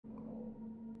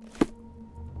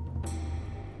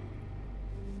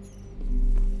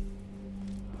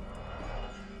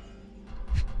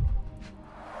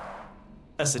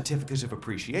A certificate of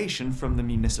appreciation from the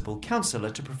municipal councillor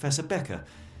to Professor Becker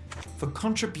for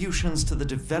contributions to the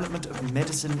development of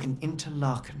medicine in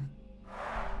Interlaken.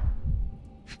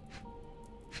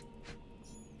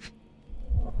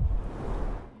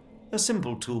 A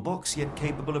simple toolbox, yet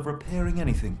capable of repairing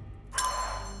anything.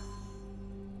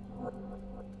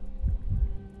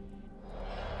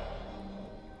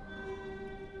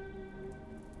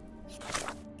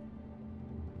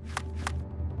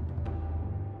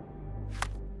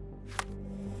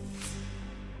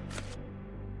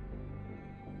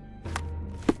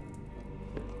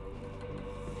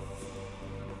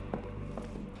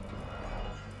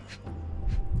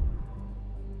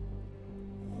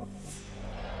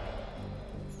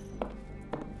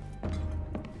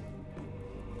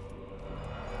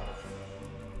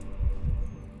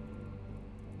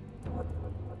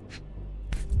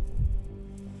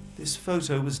 This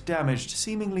photo was damaged,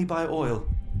 seemingly by oil.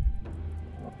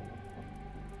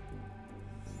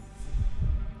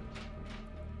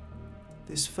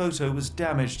 This photo was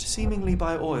damaged, seemingly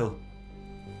by oil.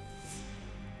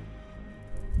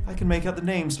 I can make out the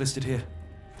names listed here.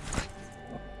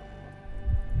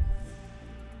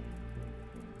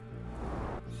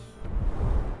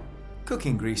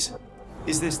 Cooking grease.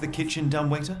 Is this the kitchen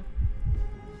dumbwaiter?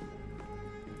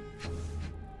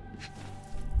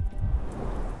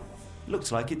 Looks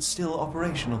like it's still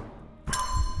operational.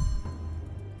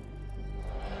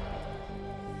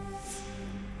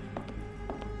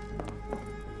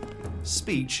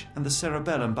 Speech and the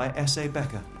Cerebellum by S.A.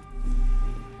 Becker.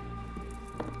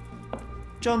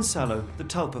 John Sallow, the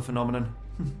Tulpa phenomenon.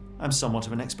 I'm somewhat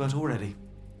of an expert already.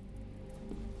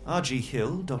 R.G.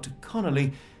 Hill, Dr.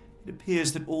 Connolly. It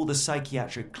appears that all the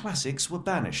psychiatric classics were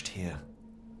banished here.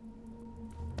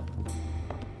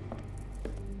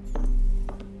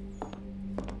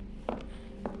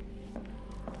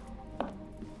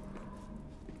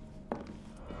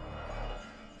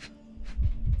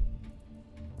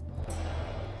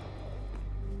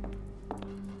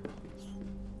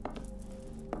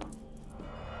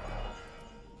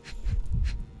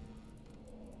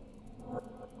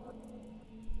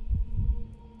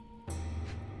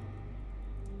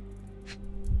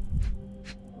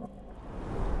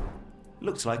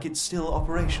 Looks like it's still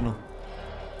operational.